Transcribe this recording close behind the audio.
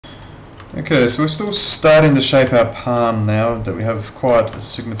Okay, so we're still starting to shape our palm now that we have quite a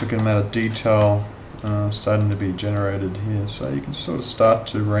significant amount of detail starting to be generated here. So you can sort of start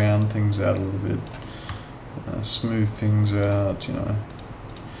to round things out a little bit, smooth things out, you know.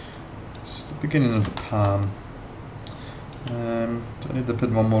 It's the beginning of the palm. So I need to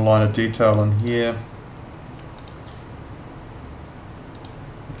put one more line of detail on here,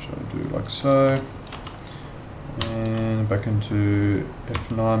 which I'll do like so. And back into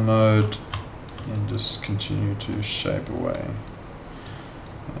F9 mode and just continue to shape away.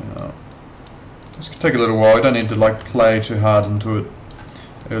 This could take a little while. You don't need to like play too hard into it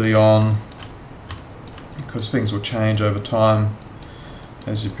early on because things will change over time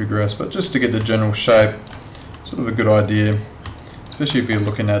as you progress, but just to get the general shape, sort of a good idea, especially if you're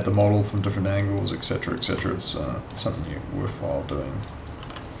looking at the model from different angles, etc, etc. It's something worthwhile doing.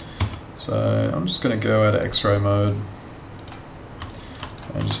 So I'm just going to go out of X-ray mode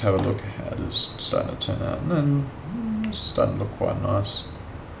and just have a look at how it is starting to turn out, and then it's starting to look quite nice.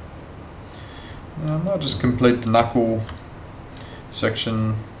 Now I might just complete the knuckle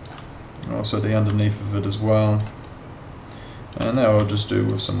section and also the underneath of it as well, and that I'll just do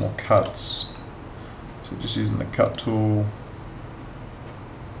with some more cuts. So just using the cut tool.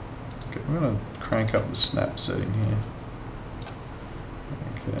 Okay, I'm going to crank up the snap setting here.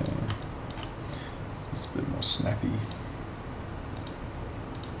 Okay. It's a bit more snappy.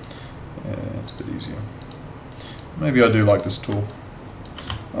 Yeah, it's a bit easier. Maybe I do like this tool.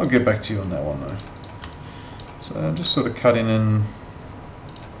 I'll get back to you on that one though. So I'm just sort of cutting in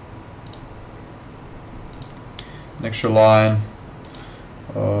an extra line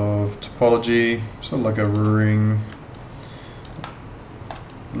of topology, sort of like a ring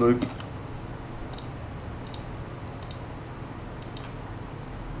loop.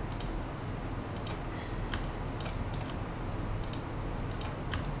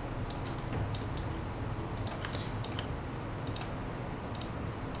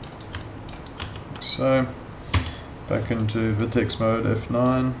 So back into vertex mode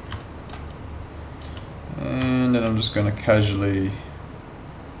F9, and then I'm just going to casually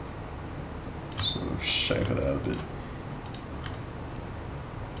sort of shape it out a bit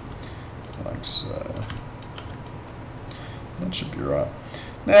like so. That should be right.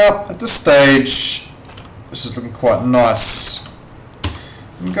 Now at this stage this is looking quite nice.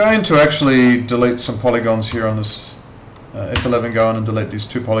 I'm going to actually delete some polygons here on this F11, go on and delete these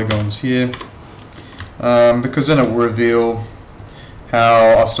two polygons here. Because then it will reveal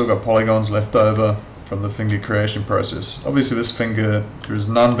how I've still got polygons left over from the finger creation process. Obviously this finger, there is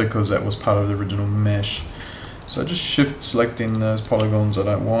none because that was part of the original mesh. So just shift selecting those polygons I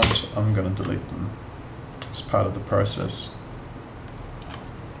don't want, I'm going to delete them as part of the process.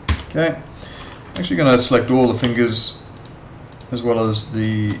 Okay, I'm actually going to select all the fingers as well as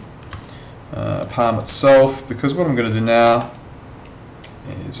the palm itself, because what I'm going to do now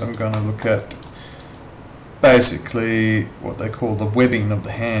is I'm going to look at basically what they call the webbing of the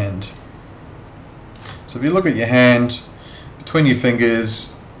hand. So if you look at your hand, between your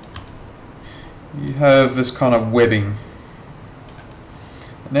fingers you have this kind of webbing.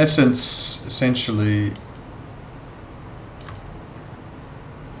 In essence, essentially,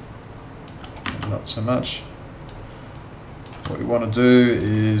 not so much. What you want to do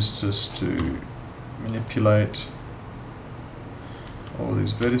is just to manipulate all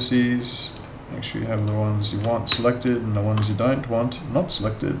these vertices. Make sure you have the ones you want selected and the ones you don't want not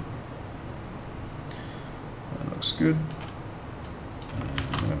selected. That looks good. And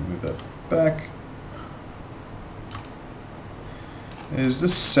I'm going to move that back. There's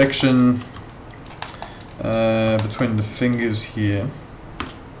this section between the fingers here,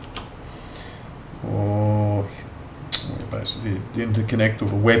 or basically the interconnect or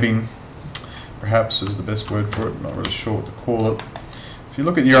the webbing, perhaps is the best word for it. I'm not really sure what to call it. If you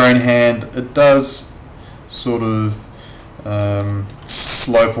look at your own hand, it does sort of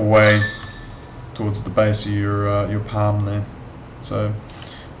slope away towards the base of your palm there. So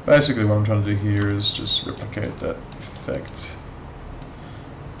basically what I'm trying to do here is just replicate that effect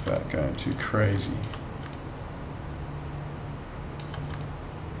without going too crazy.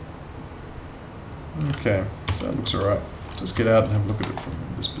 Okay, so that looks alright. Just get out and have a look at it from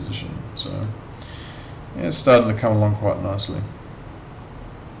this position. So yeah, it's starting to come along quite nicely.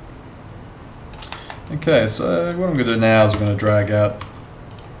 Okay, so what I'm going to do now is I'm going to drag out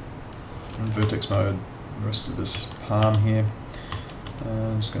in vertex mode the rest of this palm here.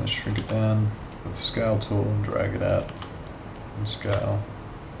 I'm just going to shrink it down with the scale tool and drag it out in scale.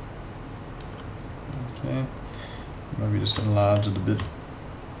 Okay, maybe just enlarge it a bit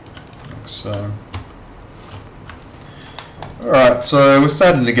like so. Alright, so we're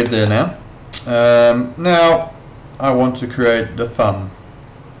starting to get there now. Now I want to create the thumb.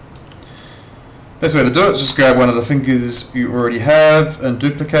 Best way to do it is just grab one of the fingers you already have and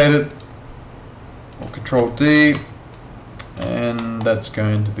duplicate it, or Control D, and that's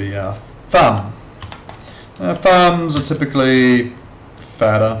going to be our thumb. Now thumbs are typically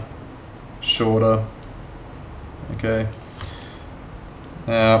fatter, shorter. Okay.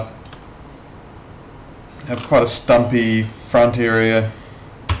 Now have quite a stumpy front area,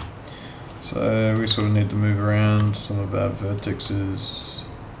 so we sort of need to move around some of our vertexes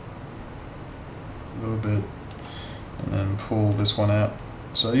a little bit and then pull this one out.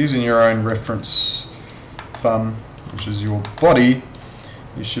 So using your own reference thumb, which is your body,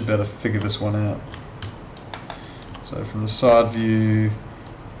 you should be able to figure this one out. So from the side view,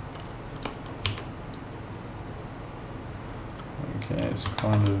 okay, it's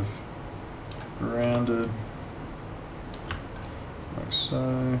kind of rounded like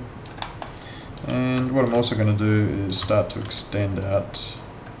so. And what I'm also going to do is start to extend out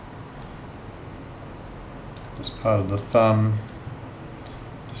this part of the thumb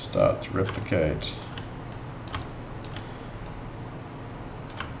to start to replicate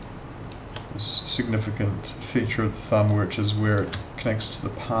this significant feature of the thumb, which is where it connects to the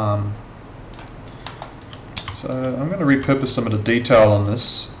palm. So I'm going to repurpose some of the detail on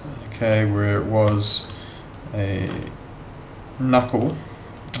this, okay, where it was a knuckle.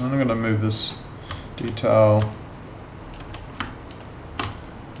 I'm going to move this detail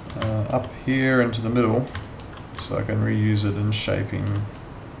up here into the middle so I can reuse it in shaping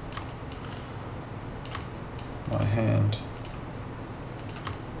my hand.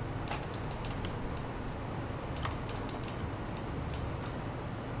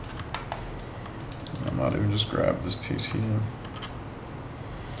 I might even just grab this piece here.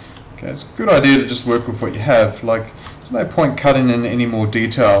 Okay, it's a good idea to just work with what you have. Like, there's no point cutting in any more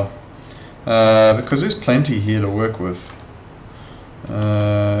detail because there's plenty here to work with.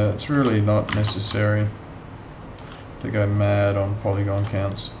 It's really not necessary to go mad on polygon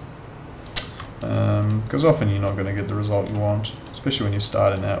counts because often you're not going to get the result you want, especially when you're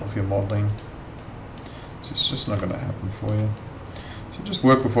starting out with your modeling. It's just not going to happen for you. So just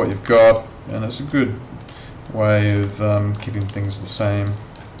work with what you've got, and it's a good way of keeping things the same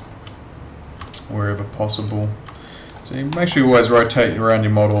wherever possible. So you make sure you always rotate around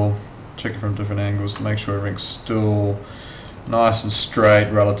your model, check it from different angles to make sure everything's still nice and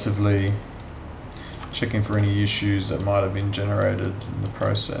straight relatively, checking for any issues that might have been generated in the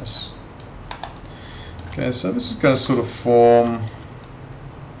process. Okay, so this is going to sort of form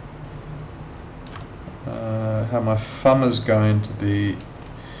how my thumb is going to be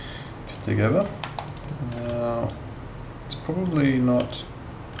put together. Now, it's probably not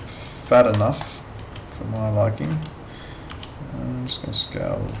fat enough for my liking. I'm just going to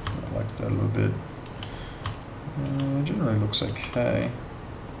scale like that a little bit. Generally looks okay.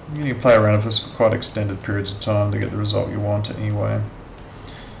 You can play around with this for quite extended periods of time to get the result you want anyway.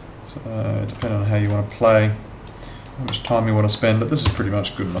 So depending on how you want to play, how much time you want to spend, but this is pretty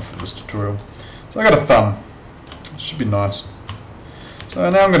much good enough for this tutorial. So I got a thumb. Should be nice. So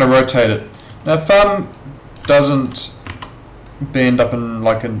now I'm going to rotate it. Now thumb doesn't bend up in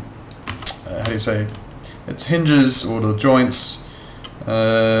like an, how do you say, its hinges or the joints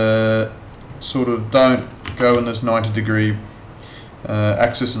sort of don't go in this 90-degree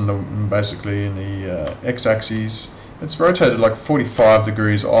axis basically in the x-axis. It's rotated like 45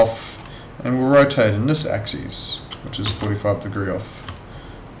 degrees off, and we'll rotate in this axis, which is 45 degree off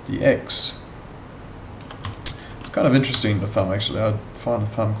the x. It's kind of interesting, the thumb, actually. I find the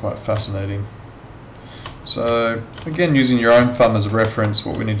thumb quite fascinating. So again, using your own thumb as a reference,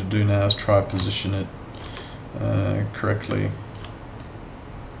 what we need to do now is try to position it correctly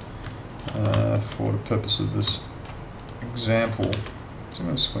for the purpose of this example. So I'm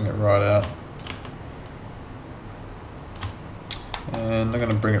going to swing it right out, and I'm going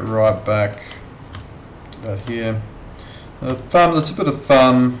to bring it right back to about here. Now the tip of the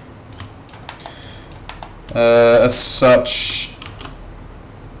thumb as such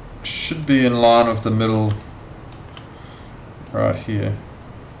should be in line with the middle right here.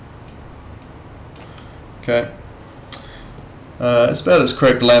 Okay, it's about its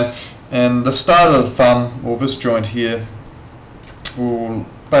correct length, and the start of the thumb, or this joint here, will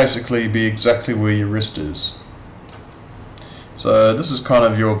basically be exactly where your wrist is. So this is kind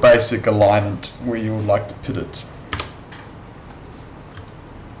of your basic alignment where you would like to put it.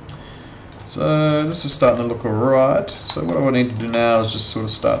 So this is starting to look alright. So what I need to do now is just sort of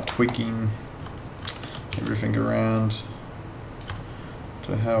start tweaking everything around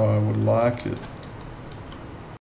to how I would like it.